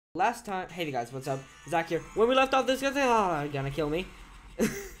Last time, hey guys, what's up? Zach here. When we left off, this guy's gonna kill me.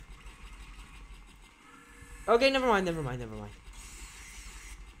 Okay, never mind.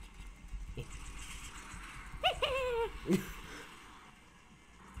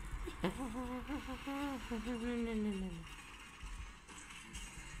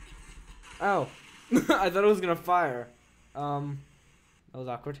 Oh, I thought it was gonna fire. That was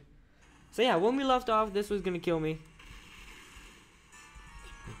awkward. So yeah, when we left off, this was gonna kill me.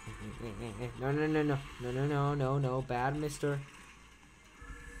 No, bad mister.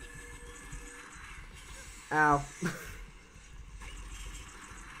 Ow.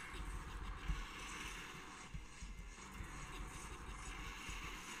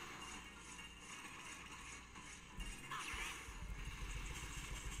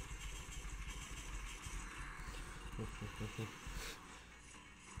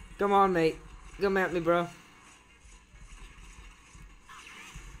 Come on, mate. Come at me, bro.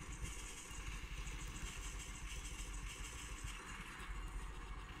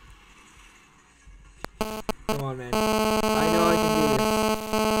 Come on, man. I know I can do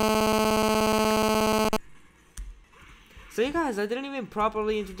this. So, you guys, I didn't even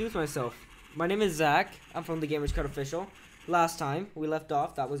properly introduce myself. My name is Zach. I'm from the Gamers Card Official. Last time we left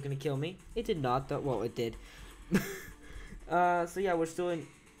off, that was gonna kill me. It did not. Well, it did. So yeah, we're still in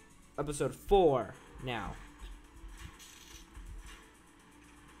episode 4 now.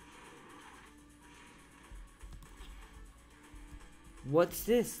 What's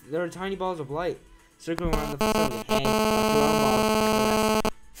this? There are tiny balls of light circling around the facility. Hey,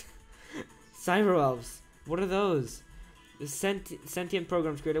 Cyber elves. What are those? The sentient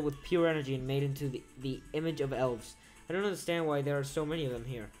programs created with pure energy and made into the image of elves. I don't understand why there are so many of them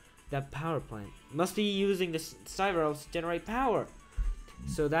here. That power plant must be using the cyber elves to generate power.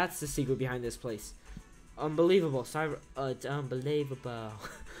 So that's the secret behind this place. Unbelievable. It's unbelievable.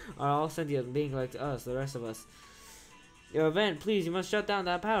 Are all sentient beings like us, the rest of us. Your event, please, you must shut down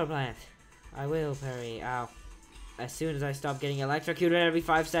that power plant. I will, Perry. Ow. As soon as I stop getting electrocuted every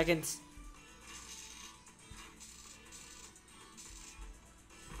 5 seconds.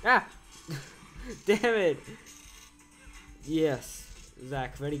 Ah! Damn it! Yes,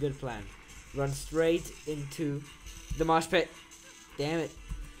 Zach, very good plan. Run straight into the mosh pit. Damn it.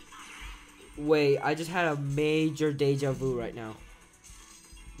 Wait, I just had a major deja vu right now.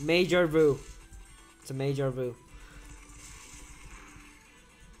 Major vu. It's a major vu.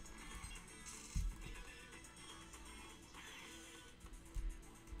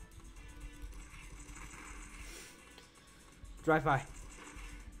 Drive by.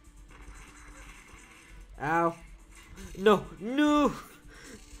 Ow. No, no.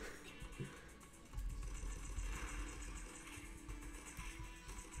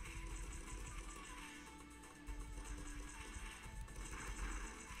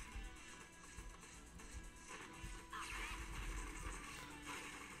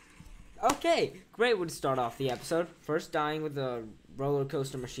 Okay, great way to start off the episode. First dying with the roller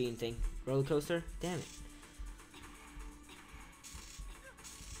coaster machine thing. Roller coaster? Damn it.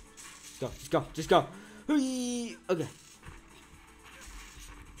 Just go. Okay.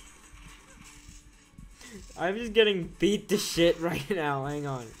 I'm just getting beat to shit right now. Hang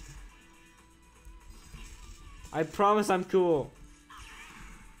on. I promise I'm cool.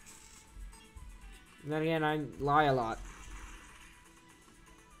 And then again, I lie a lot.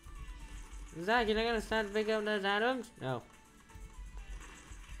 Zach, you're not gonna stand to pick up those atoms? No.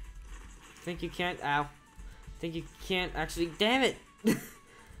 Think you can't? Ow. Think you can't actually? Damn it!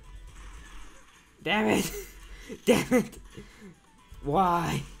 Damn it! Damn it!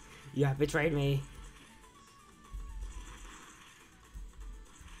 Why? You have betrayed me.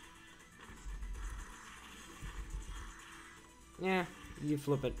 Yeah, you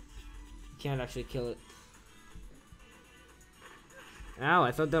flip it. You can't actually kill it. Ow,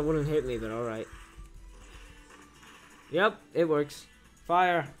 I thought that wouldn't hit me, but alright. Yep, it works.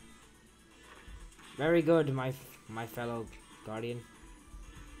 Fire! Very good, my fellow guardian.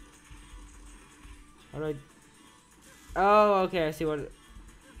 Alright. Oh, okay, I see how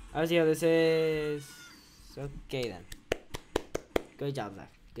this is. Okay then. Good job,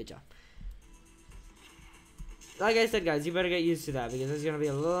 Zach. Good job. Like I said, guys, you better get used to that because there's gonna be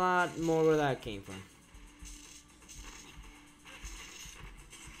a lot more where that came from.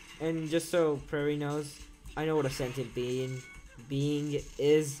 And just so Prairie knows, I know what a sentient being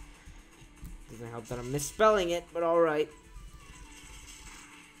is. Doesn't help that I'm misspelling it, but alright.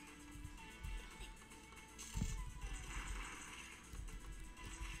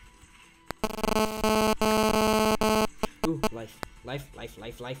 Ooh, life.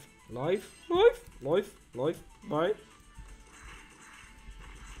 Bye.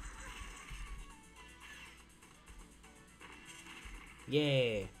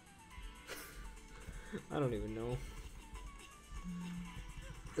 Yeah. I don't even know.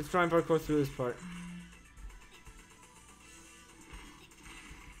 Let's try and parkour through this part.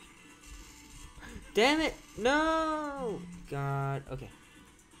 Damn it! No! God. Okay.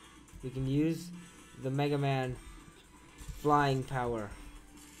 We can use the MegaMan flying power.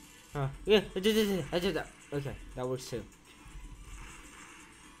 Yeah, I did that. Okay, that works too.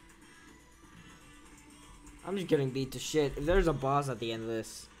 I'm just getting beat to shit. If there's a boss at the end of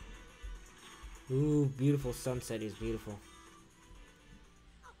this. Ooh, beautiful sunset is beautiful.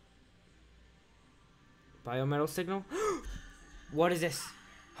 Biometal signal? What is this?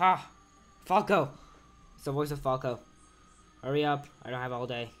 Ha! Falco! It's the voice of Falco. Hurry up. I don't have all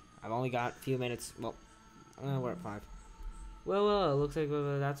day. I've only got a few minutes. Well, we're at 5. Well, it looks like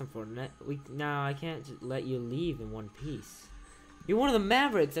that's unfortunate. Now I can't just let you leave in one piece. You're one of the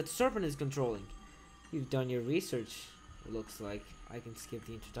Mavericks that Serpent is controlling. You've done your research. It looks like I can skip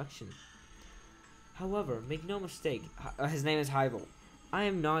the introduction. However, make no mistake, his name is Hyvel. I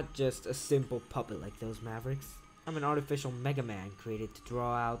am not just a simple puppet like those Mavericks. I'm an artificial MegaMan created to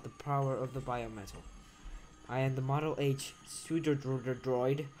draw out the power of the biometal. I am the Model H pseudo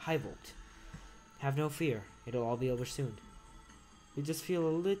droid Hyvolt. Have no fear, it'll all be over soon. You just feel a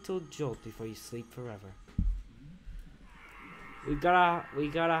little jolt before you sleep forever. We got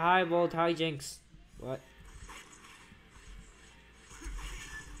a high volt hijinks. What?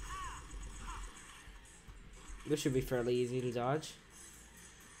 This should be fairly easy to dodge.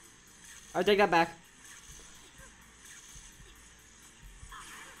 I'll take that back.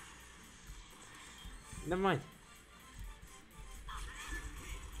 Never mind.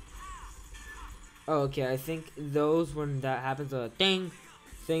 Oh, okay, I think those, when that happens, a ding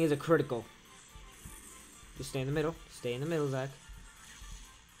thing is a critical. Just stay in the middle. Stay in the middle, Zach.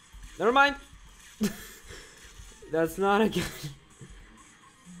 Never mind. That's not a good.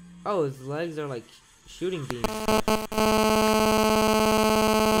 Oh, his legs are like shooting beams.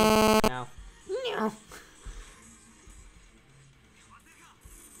 Now. No.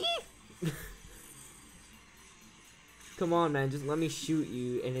 Come on, man. Just let me shoot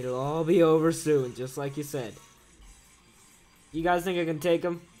you, and it'll all be over soon, just like you said. You guys think I can take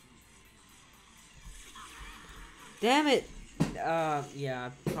him? Damn it!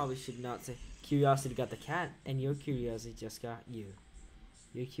 Yeah, I probably should not say. Curiosity got the cat, and your curiosity just got you.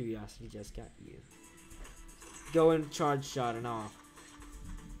 Your curiosity just got you. Go and charge shot and off.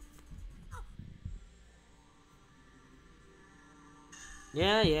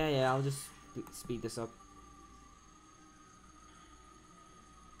 Yeah, I'll just speed this up.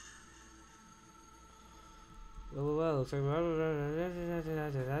 Well, looks like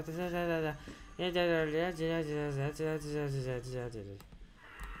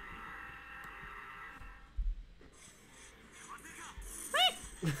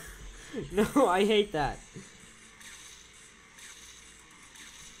no, I hate that.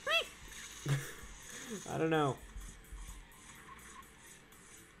 I don't know.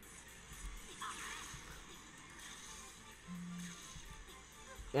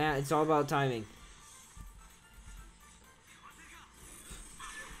 Yeah, it's all about timing.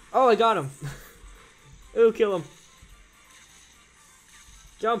 Oh, I got him. Ooh, kill him.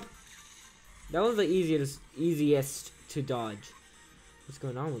 Jump. That was the easiest to dodge. What's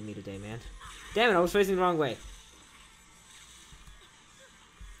going on with me today, man? Damn it, I was facing the wrong way.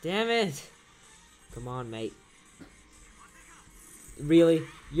 Damn it. Come on, mate. Really?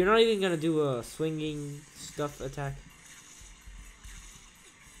 You're not even gonna do a swinging stuff attack?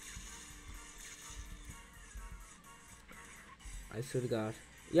 I swear to God.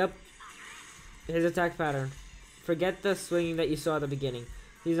 Yep. His attack pattern. Forget the swinging that you saw at the beginning.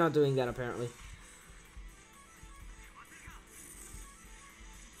 He's not doing that, apparently.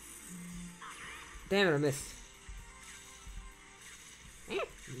 Damn it, I missed.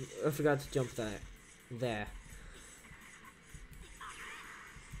 I forgot to jump there.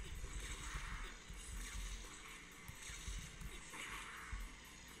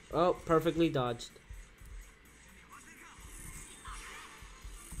 Oh, perfectly dodged.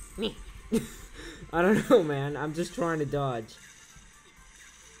 I don't know, man. I'm just trying to dodge.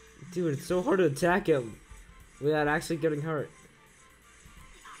 Dude, it's so hard to attack him without actually getting hurt.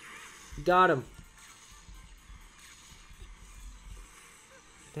 Got him.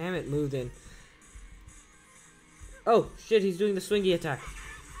 Damn it, moved in. Oh, shit, he's doing the swingy attack.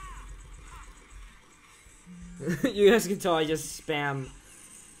 You guys can tell I just spam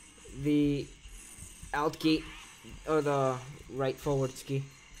the alt key, or the right forward key.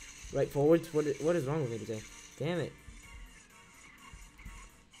 Right forwards? What is wrong with me today? Damn it.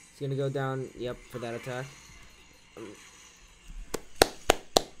 It's gonna go down, yep, for that attack.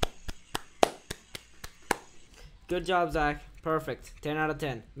 Good job, Zach. Perfect. 10 out of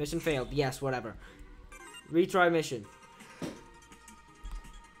 10. Mission failed. Yes, whatever. Retry mission.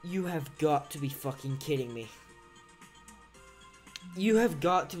 You have got to be fucking kidding me. You have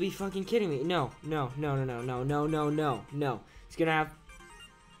got to be fucking kidding me. No. It's gonna have...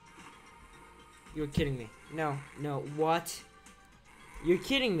 You're kidding me. No. What? You're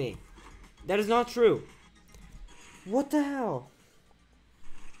kidding me. That is not true. What the hell?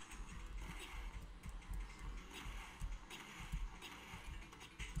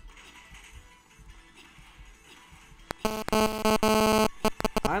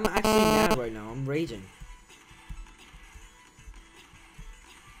 I'm actually mad right now. I'm raging.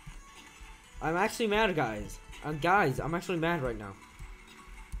 I'm actually mad, guys. Guys, I'm actually mad right now.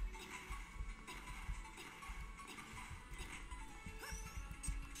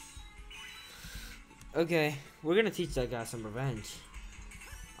 Okay, we're gonna teach that guy some revenge.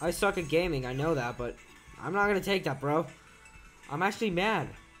 I suck at gaming, I know that, but I'm not gonna take that, bro. I'm actually mad.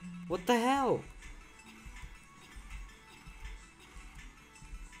 What the hell?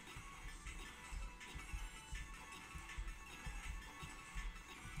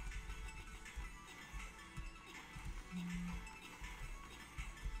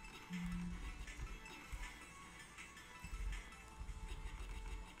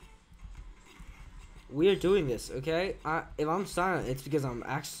 We are doing this, okay? If I'm silent, it's because I'm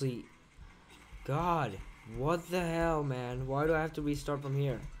actually... God, what the hell, man? Why do I have to restart from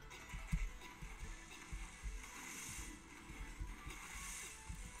here?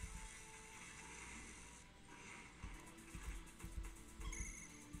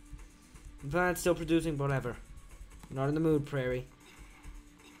 The planet's still producing, whatever. Not in the mood, Prairie.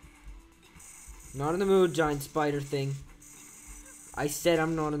 Not in the mood, giant spider thing. I said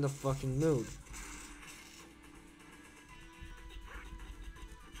I'm not in the fucking mood.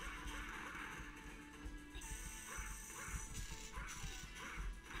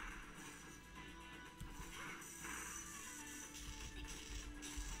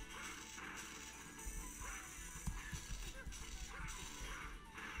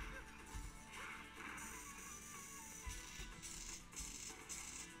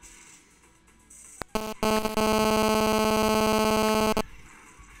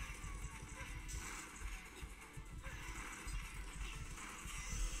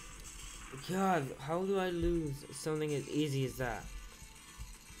 God, how do I lose something as easy as that?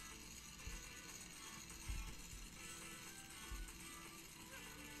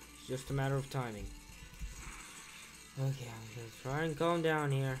 It's just a matter of timing. Okay, I'm gonna try and calm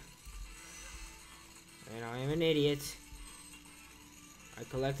down here. And I am an idiot. I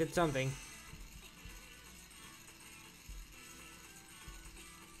collected something.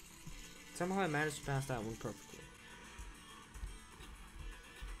 Somehow I managed to pass that one perfectly.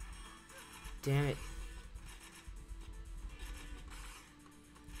 Damn it.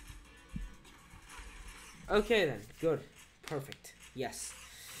 Okay then, good. Perfect. Yes.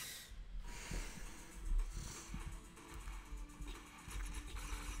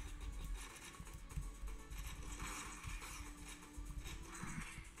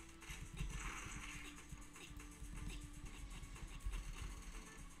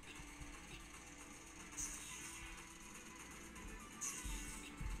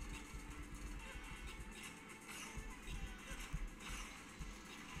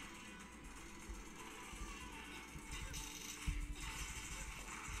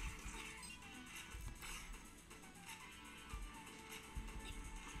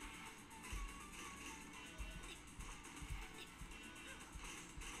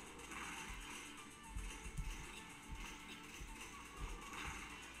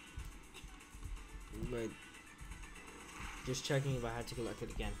 Wait. Just checking if I had to collect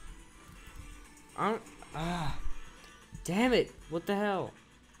it again. Damn it! What the hell?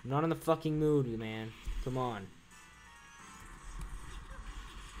 I'm not in the fucking mood, man. Come on.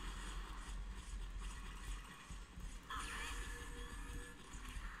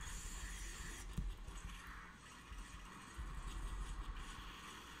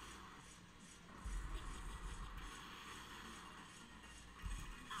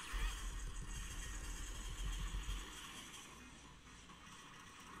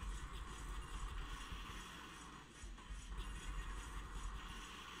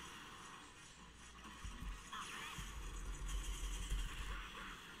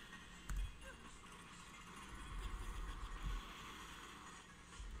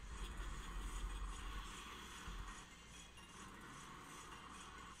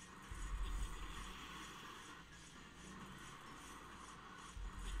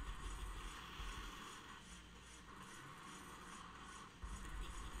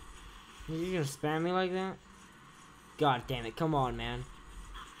 You gonna spam me like that? God damn it. Come on, man.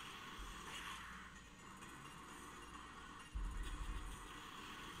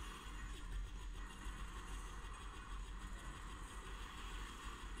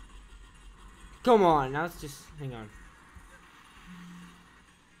 Come on. Now let's just... Hang on.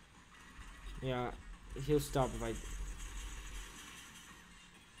 Yeah. He'll stop if I...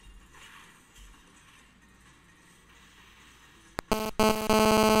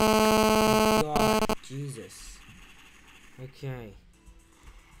 God. Jesus. Okay.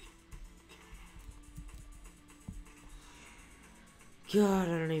 God,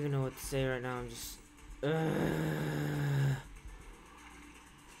 I don't even know what to say right now. I'm just...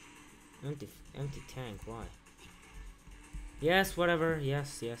 Empty tank, why? Yes, whatever.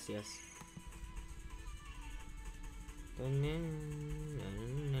 Yes, yes, yes.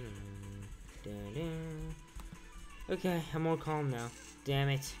 Okay, I'm more calm now. Damn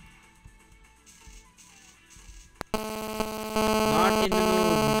it. Not in the mood,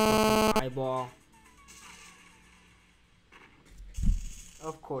 you fucking eyeball.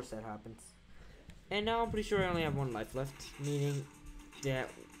 Of course that happens. And now I'm pretty sure I only have one life left, meaning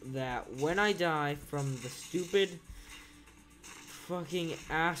that when I die from the stupid fucking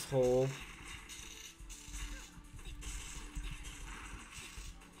asshole,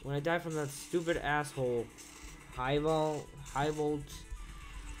 when I die from that stupid asshole, high volt, damn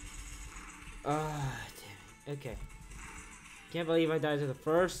it. Okay. Can't believe I died to the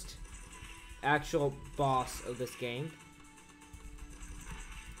first actual boss of this game.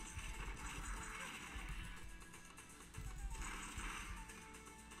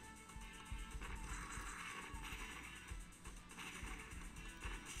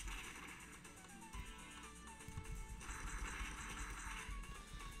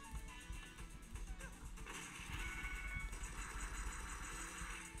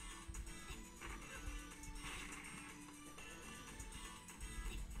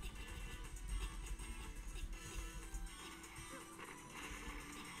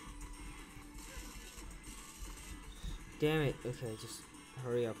 Damn it. Okay, just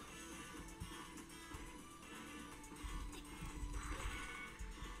hurry up.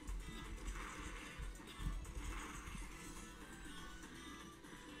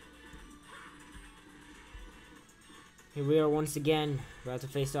 Here we are once again, about to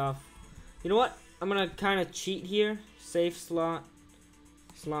face off. You know what? I'm gonna kind of cheat here. Save slot.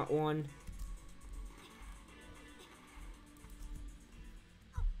 Slot 1.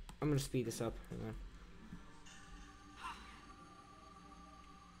 I'm gonna speed this up. Hang on.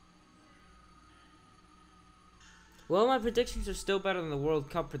 Well, my predictions are still better than the World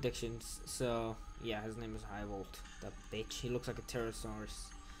Cup predictions. So, yeah, his name is High Volt. That bitch. He looks like a pterosaurus.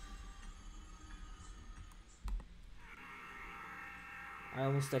 I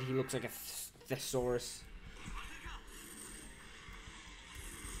almost said he looks like a thesaurus.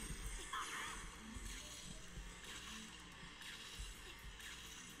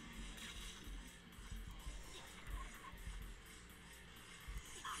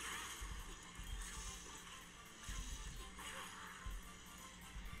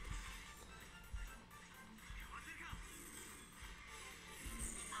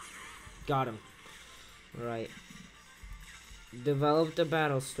 Got him. Right. Developed a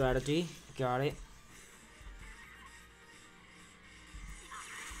battle strategy. Got it.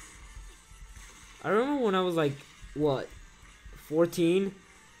 I remember when I was like, what, 14?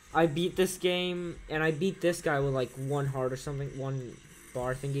 I beat this game, and I beat this guy with like 1 heart or something, 1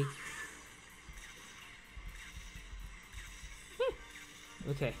 bar thingy.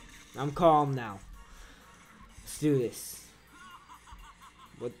 Okay, I'm calm now. Let's do this.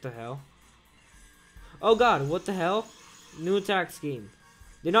 What the hell? Oh god, what the hell? New attack scheme.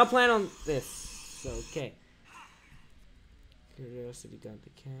 Did not plan on this. So, okay. Curiosity got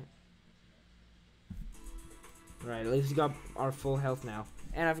the cat. Right, at least we got our full health now.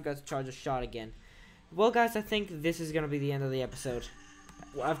 And I forgot to charge a shot again. Well, guys, I think this is gonna be the end of the episode.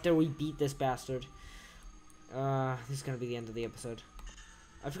 After we beat this bastard. This is gonna be the end of the episode.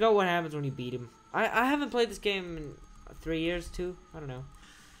 I forgot what happens when you beat him. I haven't played this game in 3 years, too. I don't know.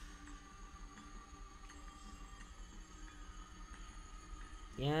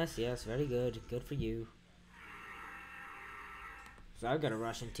 Yes, yes, very good. Good for you. So I've got a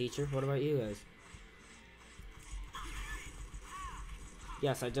Russian teacher. What about you guys?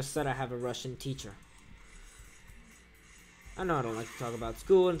 Yes, I just said I have a Russian teacher. I know I don't like to talk about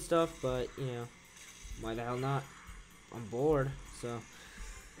school and stuff, but, you know, why the hell not? I'm bored, so...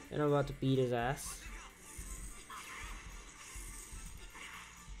 And I'm about to beat his ass.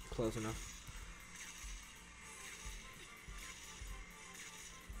 Close enough.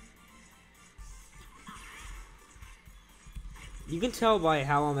 You can tell by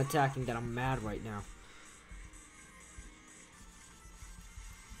how I'm attacking that I'm mad right now.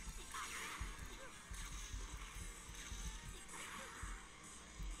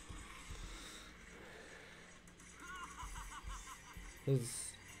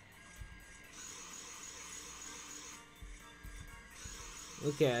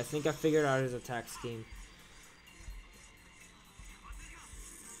 Okay, I think I figured out his attack scheme.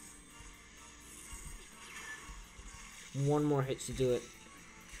 One more hit to do it.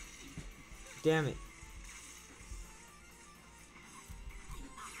 Damn it.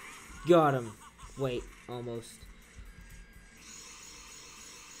 Got him. Wait, almost.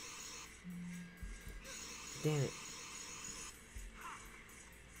 Damn it.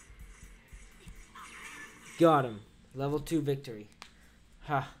 Got him. Level 2 victory.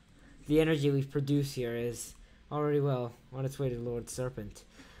 Ha. The energy we've produced here is already well on its way to Lord Serpent.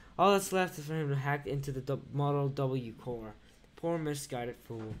 All that's left is for him to hack into the Model W core. Poor misguided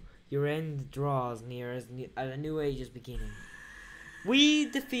fool. Your end draws near as a new age is beginning. We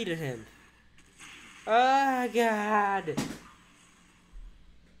defeated him. Oh God.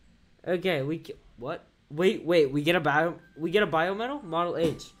 Okay, what? Wait, we get a bio medal? Model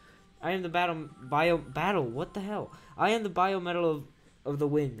H. I am the battle. What the hell? I am the bio medal of the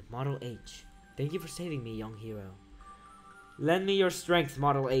wind, Model H. Thank you for saving me, young hero. Lend me your strength,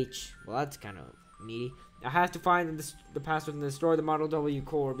 Model H. Well, that's kind of needy. I have to find the password and destroy the Model W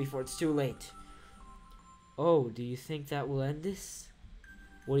core before it's too late. Oh, do you think that will end this?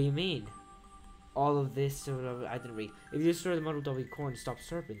 What do you mean? All of this, I didn't read. If you destroy the Model W core and stop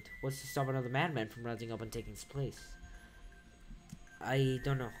Serpent, what's to stop another madman from rising up and taking his place? I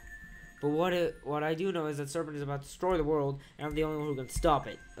don't know. But what I do know is that Serpent is about to destroy the world, and I'm the only one who can stop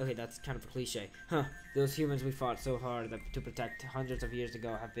it. Okay, that's kind of a cliche. Huh. Those humans we fought so hard to protect hundreds of years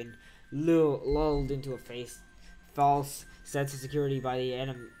ago have been lulled into a false sense of security by the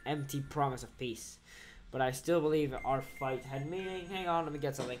empty promise of peace. But I still believe our fight had meaning. Hang on, let me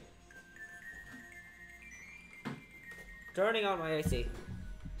get something. Turning on my AC.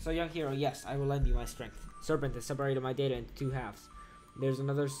 So, young hero, yes, I will lend you my strength. Serpent has separated my data into 2 halves. There's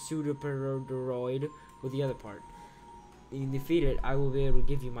another pseudopteroid with the other part. When you defeat it, I will be able to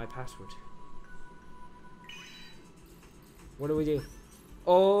give you my password. What do we do?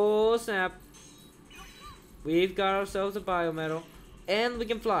 Oh snap! We've got ourselves a biometal, and we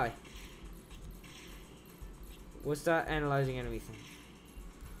can fly. What's that analyzing enemy thing?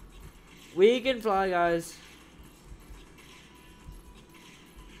 We can fly, guys.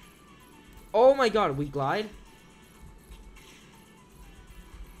 Oh my god, we glide?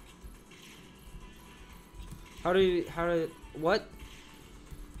 How what?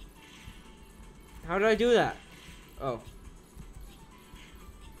 How did I do that? Oh.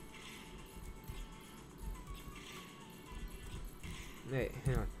 Wait,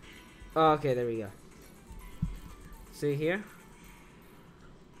 hang on. Oh, okay, there we go. See here?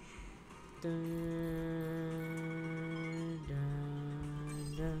 Dun,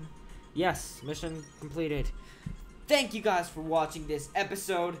 dun, dun. Yes, mission completed. Thank you guys for watching this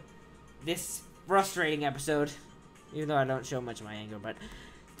episode. This frustrating episode. Even though I don't show much of my anger, but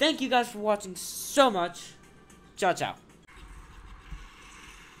thank you guys for watching so much. Ciao, ciao.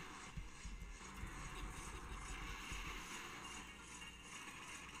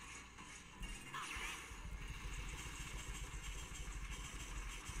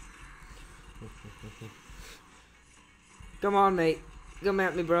 Come on, mate. Come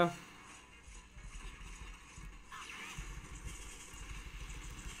at me, bro.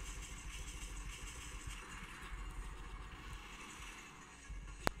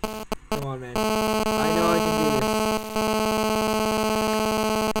 Come on, man. I know I can do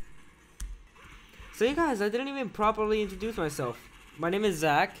this. So, you guys, I didn't even properly introduce myself. My name is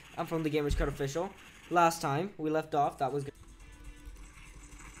Zach. I'm from the Gamers Cut Official. Last time we left off, that was good.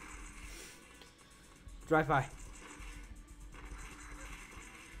 Drive by.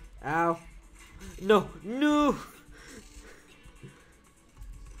 Ow. No, no!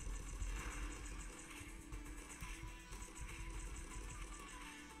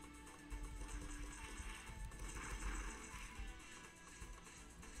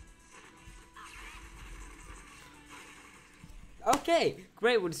 Okay,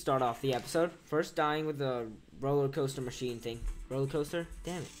 great way to start off the episode. First dying with the roller coaster machine thing. Roller coaster?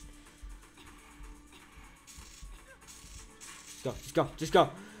 Damn it. Just go, just go.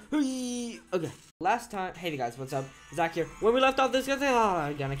 Okay, last time. Hey guys, what's up? Zach here. When we left off, this guy's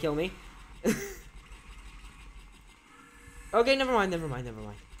gonna kill me. Okay, never mind.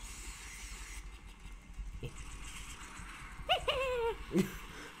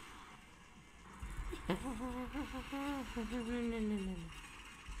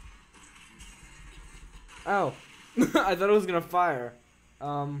 Oh. I thought it was gonna fire.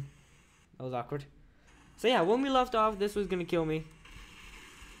 That was awkward. So yeah, when we left off, this was gonna kill me.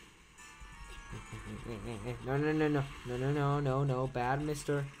 No, no, no, no, no, no, no, no, no, bad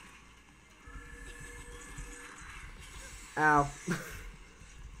mister. Ow.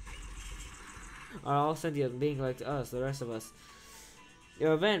 Are all sentient being like us, the rest of us.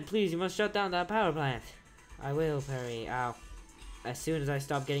 Your event, please, you must shut down that power plant. I will, Perry. Ow. As soon as I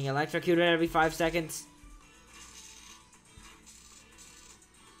stop getting electrocuted every 5 seconds.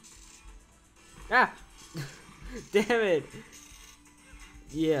 Ah! Damn it!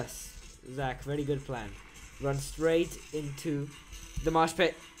 Yes, Zach, very good plan. Run straight into the mosh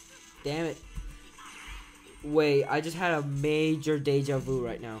pit. Damn it. Wait, I just had a major deja vu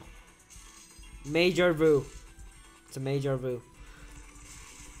right now. Major vu. It's a major vu.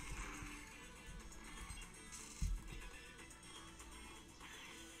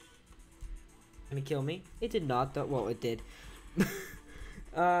 Gonna kill me? It did not, though. Well, it did.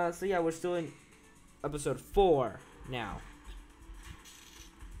 So yeah, we're still in episode 4 now.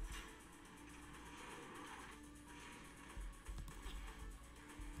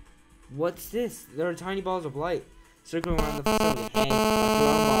 What's this? There are tiny balls of light circling around the facility. Hey, left your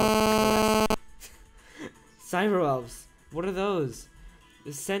own balls. Cyber elves. What are those?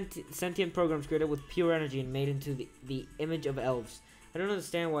 The sentient programs created with pure energy and made into the image of elves. I don't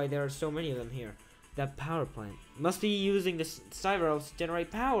understand why there are so many of them here. That power plant must be using the cyber elves to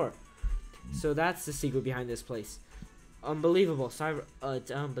generate power. So that's the secret behind this place. Unbelievable.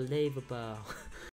 It's unbelievable.